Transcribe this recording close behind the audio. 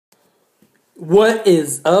What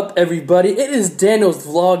is up, everybody? It is Daniel's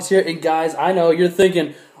Vlogs here, and guys, I know you're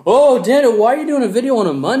thinking, oh, Daniel, why are you doing a video on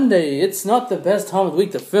a Monday? It's not the best time of the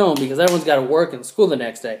week to film because everyone's got to work and school the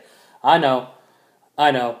next day. I know,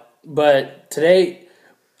 but today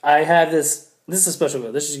I have this is a special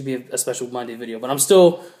video. This is going to be a special Monday video, but I'm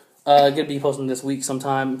still going to be posting this week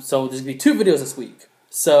sometime, so there's going to be 2 videos this week.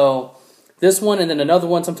 So, this one and then another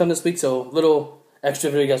one sometime this week, so little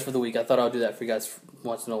extra video guys for the week. I thought I would do that for you guys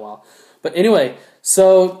once in a while. But anyway,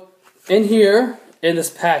 so in here, in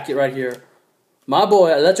this packet right here, my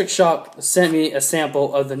boy Electric Shock sent me a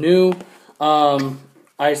sample of the new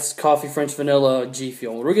iced coffee French Vanilla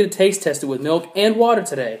Gfuel. We're going to taste test it with milk and water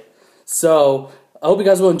today. So I hope you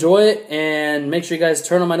guys will enjoy it, and make sure you guys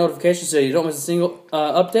turn on my notifications so you don't miss a single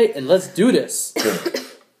update, and let's do this.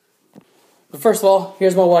 But first of all,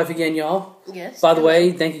 here's my wife again, y'all. Yes. By the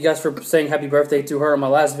way, thank you guys for saying happy birthday to her on my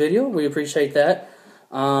last video. We appreciate that.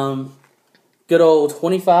 Good old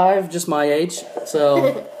 25, just my age,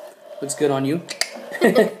 so looks good on you.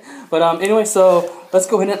 But anyway, so let's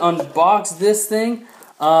go ahead and unbox this thing.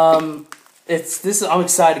 I'm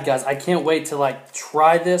excited, guys. I can't wait to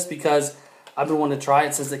try this because I've been wanting to try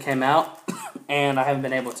it since it came out, and I haven't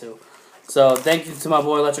been able to. So thank you to my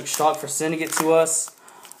boy Electric Shock for sending it to us.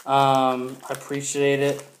 I appreciate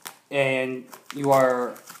it, and you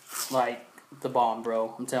are like the bomb,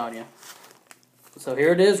 bro. I'm telling you. So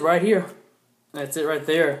here it is, right here. That's it right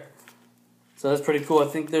there. So that's pretty cool. I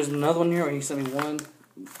think there's another one here, or he sent me one.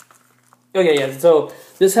 Okay, yeah. So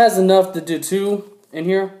this has enough to do 2 in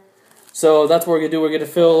here. So that's what we're gonna do. We're gonna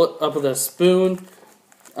fill it up with a spoon.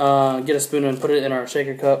 Get a spoon and put it in our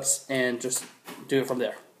shaker cups, and just do it from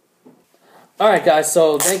there. Alright guys,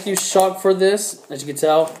 so thank you Shock for this. As you can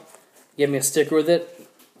tell, he gave me a sticker with it.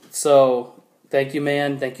 So thank you,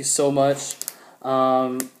 man. Thank you so much.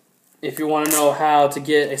 If you want to know how to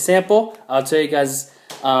get a sample, I'll tell you guys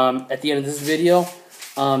at the end of this video.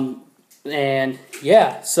 And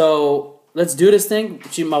yeah, so let's do this thing.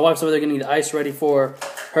 My wife's over there getting the ice ready for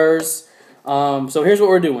hers. So here's what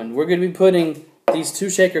we're doing. We're going to be putting these 2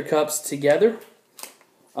 shaker cups together.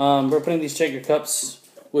 We're putting these shaker cups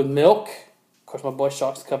with milk. Of course, my boy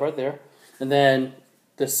Shock's cup right there. And then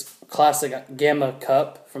this classic Gamma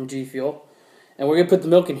cup from Gfuel. And we're going to put the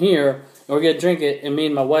milk in here, and we're going to drink it, and me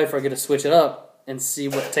and my wife are going to switch it up and see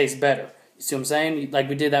what tastes better. You see what I'm saying? Like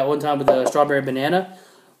we did that one time with the strawberry banana.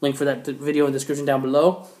 Link for that video in the description down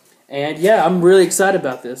below. And yeah, I'm really excited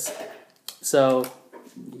about this. So,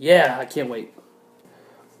 yeah, I can't wait.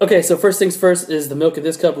 Okay, so first things first is the milk in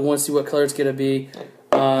this cup. We want to see what color it's going to be.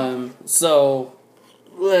 So,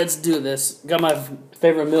 let's do this. Got my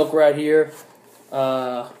favorite milk right here.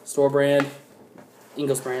 Store brand.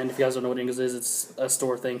 Ingles brand. If you guys don't know what Ingles is, it's a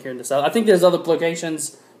store thing here in the South. I think there's other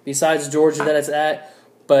locations besides Georgia that it's at,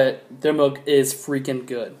 but their milk is freaking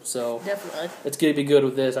good. So definitely, it's going to be good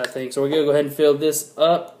with this, I think. So we're going to go ahead and fill this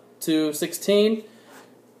up to 16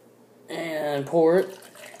 and pour it.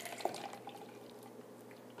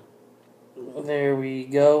 There we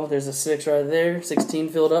go. There's a 6 right there. 16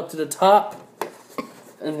 filled up to the top.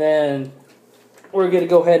 And then we're going to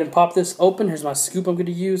go ahead and pop this open. Here's my scoop I'm going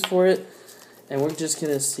to use for it. And we're just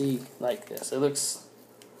going to see like this. It looks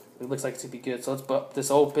like it's going to be good. So let's pop this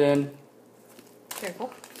open.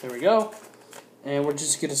 Careful. There we go. And we're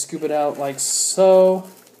just going to scoop it out like so.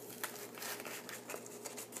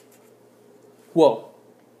 Whoa.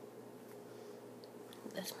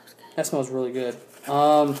 That smells good. That smells really good.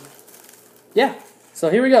 Yeah. So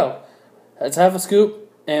here we go. That's half a scoop.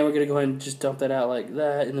 And we're going to go ahead and just dump that out like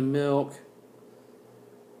that in the milk.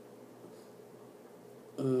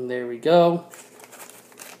 And there we go.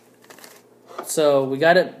 So we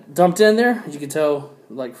got it dumped in there. As you can tell,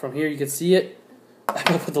 like from here, you can see it. I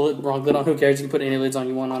put the wrong lid on. Who cares? You can put any lids on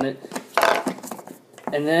you want on it.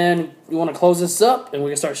 And then you want to close this up, and we're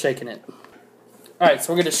gonna start shaking it. All right,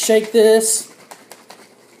 so we're gonna shake this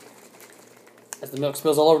as the milk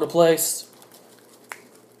spills all over the place.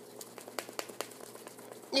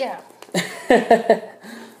 Yeah.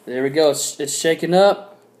 There we go. It's shaking up.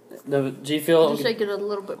 The Gfuel. Just shake it a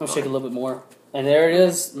little bit more. I'll shake it a little bit more. And there it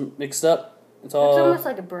is, mixed up. It's almost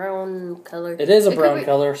like a brown color. It is a brown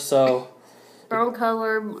color, so. Brown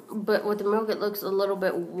color, but with the milk it looks a little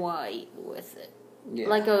bit white with it. Yeah.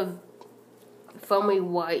 Like a foamy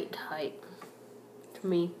white type to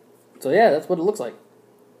me. So yeah, that's what it looks like.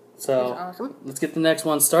 So that's awesome. Let's get the next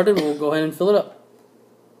one started. We'll go ahead and fill it up.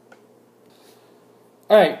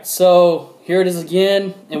 Alright, so here it is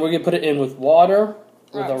again, and we're going to put it in with water.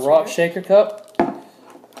 With a rock shaker cup,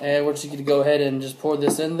 and we're just going to go ahead and just pour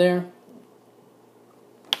this in there.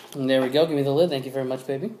 And there we go. Give me the lid. Thank you very much,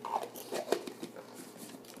 baby.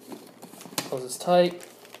 Close this tight.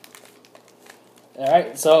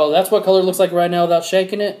 Alright, so that's what color it looks like right now without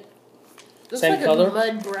shaking it. Looks Same like color. a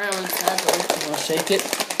mud brown saddle. I'm gonna shake it.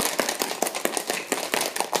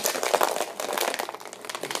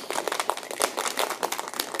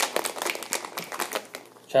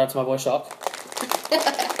 Shout out to my boy Shock.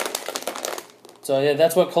 So yeah,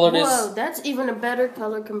 that's what color it is. Whoa, that's even a better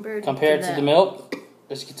color compared to the milk,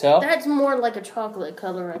 as you can tell. That's more like a chocolate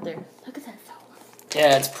color right there. Look at that foam.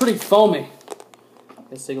 Yeah, it's pretty foamy.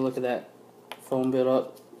 Let's take a look at that foam build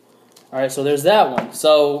up. Alright, so there's that one.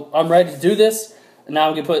 So I'm ready to do this. And now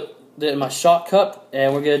I'm gonna put it in my shot cup,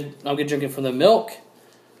 and I'm gonna drink it from the milk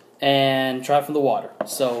and try it from the water.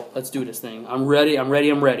 So let's do this thing. I'm ready.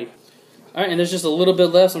 Alright, and there's just a little bit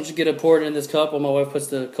left, so I'm just gonna pour it in this cup while my wife puts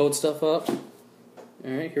the cold stuff up.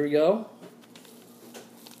 Alright, here we go.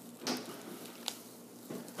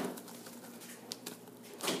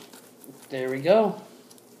 There we go.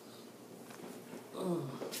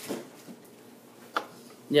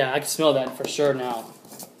 Yeah, I can smell that for sure now.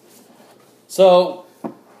 So,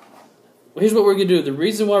 here's what we're going to do. The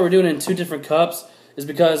reason why we're doing it in 2 different cups is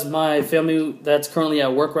because my family that's currently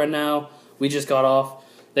at work right now, we just got off.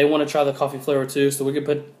 They want to try the coffee flavor too, so we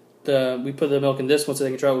put the milk in this one so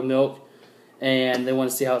they can try it with milk. And they want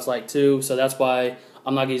to see how it's like too, so that's why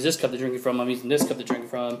I'm not going to use this cup to drink it from. I'm using this cup to drink it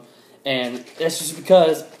from. And that's just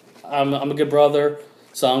because I'm a good brother,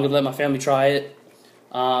 so I'm going to let my family try it.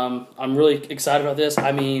 I'm really excited about this.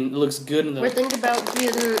 I mean, it looks good in the... We're thinking about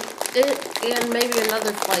getting it and maybe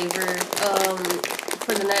another flavor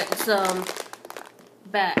for the next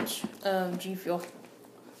batch of G Fuel.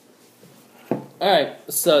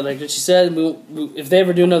 Alright, so like she said, if they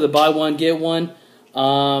ever do another buy one, get one,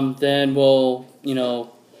 then we'll,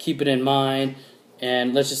 keep it in mind,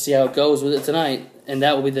 and let's just see how it goes with it tonight, and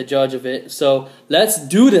that will be the judge of it. So let's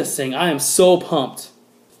do this thing. I am so pumped.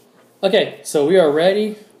 Okay, so we are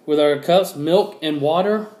ready with our cups, milk and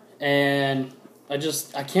water, and I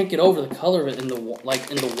can't get over the color of it in the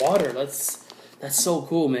water. That's so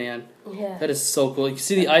cool, man. Yeah. That is so cool. You can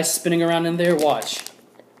see the ice spinning around in there. Watch.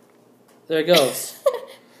 There it goes.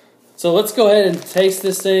 So let's go ahead and taste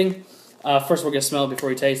this thing. First, we're gonna smell it before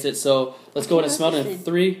we taste it. So let's go ahead and smell it in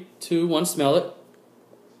 3, 2, 1. Smell it.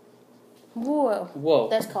 Whoa.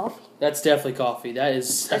 That's coffee. That's definitely coffee.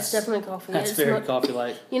 That's definitely coffee. That's very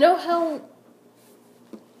coffee-like. You know how...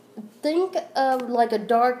 Think of like a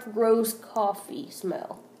dark roast coffee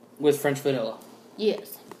smell. With French vanilla.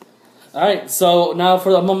 Yes. Alright, so now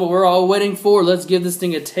for the moment we're all waiting for, let's give this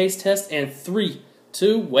thing a taste test. And 3,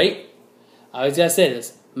 2, wait. I always gotta say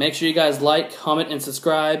this. Make sure you guys like, comment, and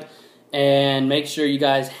subscribe. And make sure you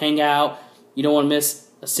guys hang out. You don't want to miss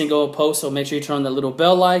a single post, so make sure you turn on that little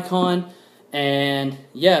bell icon. And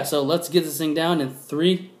yeah, so let's get this thing down in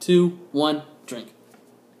 3, 2, 1, drink.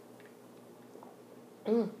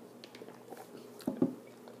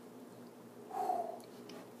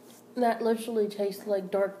 That literally tastes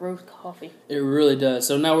like dark roast coffee. It really does.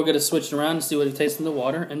 So now we're going to switch it around and see what it tastes in the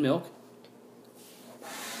water and milk.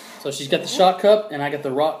 So she's got the shot cup, and I got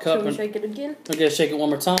the rock cup. Should we shake it again? We're going to shake it one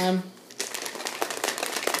more time.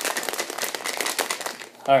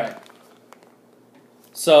 Alright.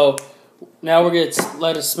 So now we're going to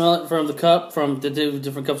let us smell it from the cup, from the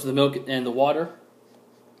different cups of the milk and the water.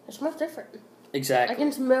 It smells different. Exactly. I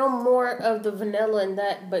can smell more of the vanilla in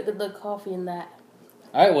that, but the coffee in that.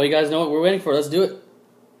 Alright, well, you guys know what we're waiting for. Let's do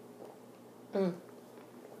it.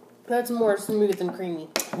 That's more smooth and creamy.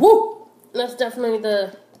 Woo! That's definitely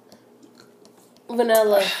the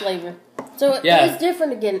vanilla flavor. So it is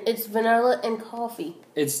different again. It's vanilla and coffee.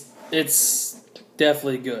 It's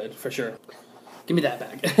definitely good, for sure. Give me that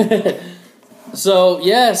back. So,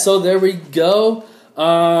 yeah, so there we go.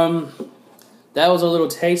 That was a little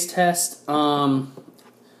taste test. I'm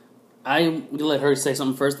going to let her say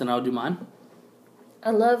something first, then I'll do mine. I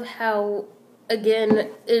love how, again,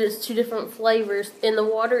 it is 2 different flavors. In the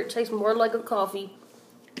water, it tastes more like a coffee.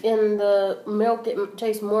 In the milk, it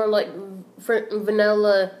tastes more like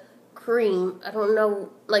vanilla cream. I don't know,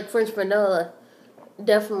 like French vanilla,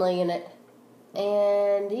 definitely in it.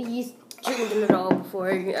 And he's drinking it all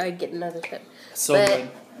before I get another sip. So good.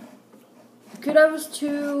 Kudos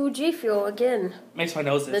to G Fuel again. Makes my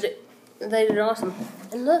nose itch. They did awesome.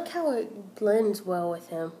 And look how it blends well with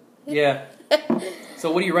him. Yeah.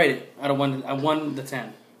 So what do you rate it out of 1 to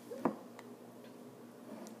 10?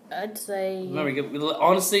 I'd say... Remember,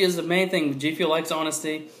 honesty is the main thing. G Fuel likes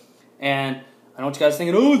honesty. And I don't want you guys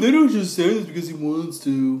thinking, oh, they don't just say this because he wants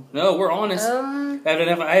to. No, we're honest.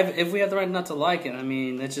 If we have the right not to like it, I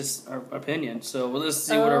mean, that's just our opinion. So let's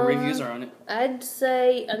see what our reviews are on it. I'd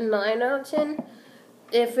say a 9 out of 10.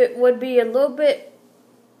 If it would be a little bit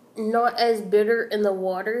not as bitter in the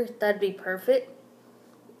water, that'd be perfect.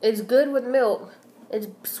 It's good with milk. It's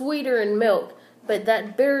sweeter in milk, but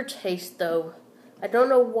that bitter taste though, I don't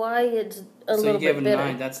know why it's a little bit bitter. So you gave it a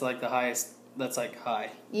 9. That's like the highest. That's like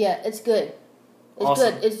high. Yeah, it's good. It's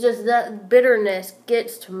awesome. good. It's just that bitterness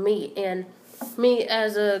gets to me, and me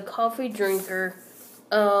as a coffee drinker,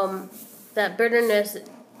 that bitterness,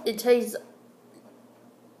 it tastes.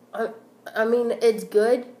 I mean, it's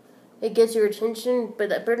good. It gets your attention, but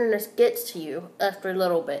that bitterness gets to you after a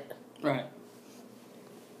little bit. Right.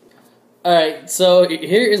 Alright, so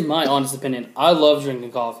here is my honest opinion. I love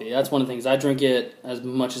drinking coffee. That's one of the things. I drink it as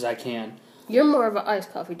much as I can. You're more of an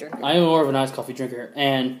iced coffee drinker. I am more of an iced coffee drinker.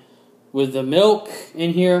 And with the milk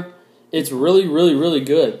in here, it's really, really, really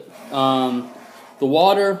good. The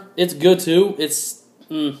water, it's good too. It's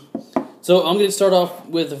So I'm going to start off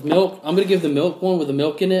with milk. I'm going to give the milk one with the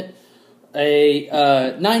milk in it a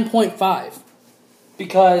 9.5.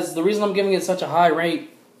 Because the reason I'm giving it such a high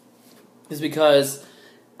rate is because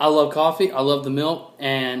I love coffee, I love the milk,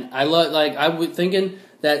 and I was thinking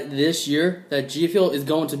that this year that G Fuel is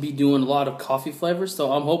going to be doing a lot of coffee flavors,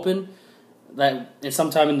 so I'm hoping that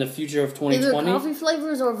sometime in the future of 2020... Either coffee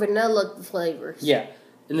flavors or vanilla flavors. Yeah.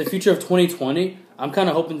 In the future of 2020, I'm kind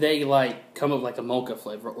of hoping they come up with like a mocha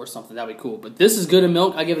flavor or something. That'd be cool. But this is good in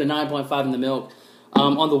milk. I give it a 9.5 in the milk.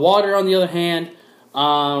 On the water, on the other hand,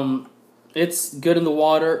 it's good in the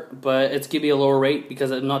water, but it's going to be a lower rate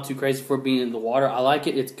because I'm not too crazy for being in the water. I like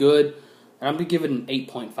it. It's good. And I'm going to give it an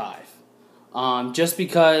 8.5. Just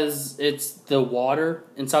because it's the water,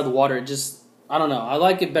 inside the water, it just, I don't know. I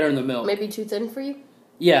like it better in the milk. Maybe too thin for you?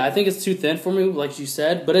 Yeah, I think it's too thin for me, like you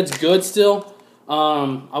said, but it's good still.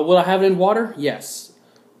 Will I have it in water? Yes.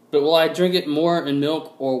 But will I drink it more in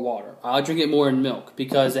milk or water? I'll drink it more in milk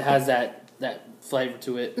because it has that flavor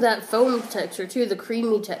to it. That foam texture too, the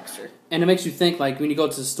creamy texture. And it makes you think, like, when you go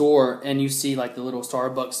to the store and you see, like, the little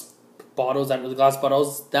Starbucks bottles, the glass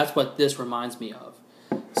bottles, that's what this reminds me of.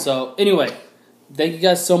 So, anyway, thank you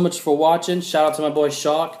guys so much for watching. Shout out to my boy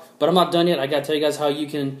Shock. But I'm not done yet. I got to tell you guys how you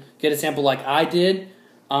can get a sample like I did.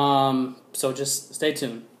 So just stay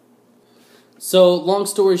tuned. So, long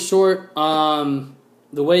story short, the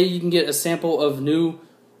way you can get a sample of new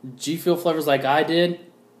G Fuel flavors like I did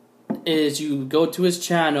is you go to his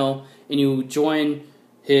channel and you join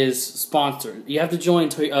his sponsor. You have to join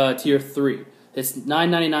tier 3. It's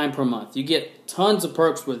 $9.99 per month. You get tons of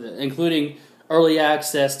perks with it, including early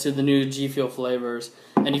access to the new G Fuel flavors.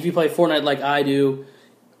 And if you play Fortnite like I do,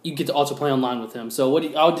 you get to also play online with him. So what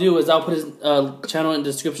I'll do is I'll put his channel in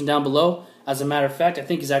the description down below. As a matter of fact, I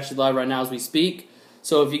think he's actually live right now as we speak.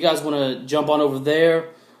 So if you guys want to jump on over there,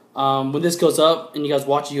 when this goes up and you guys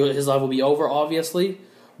watch it, his live will be over, obviously.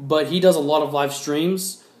 But he does a lot of live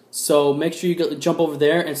streams. So make sure you jump over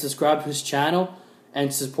there and subscribe to his channel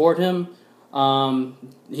and support him.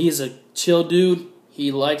 He's a chill dude.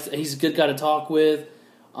 He's a good guy to talk with.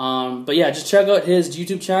 But yeah, just check out his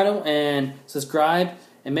YouTube channel and subscribe.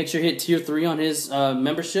 And make sure you hit tier 3 on his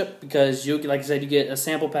membership because like I said, you get a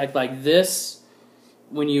sample pack like this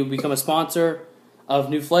when you become a sponsor of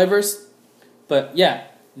new flavors. But yeah,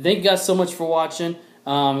 thank you guys so much for watching.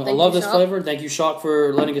 I love this flavor. Thank you, Shock,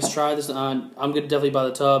 for letting us try this. I'm going to definitely buy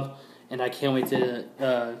the tub, and I can't wait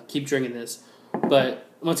to keep drinking this. But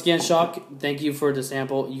once again, Shock, thank you for the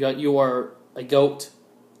sample. You are a goat,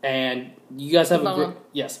 and you guys have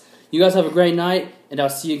You guys have a great night, and I'll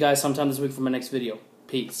see you guys sometime this week for my next video.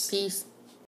 Peace. Peace.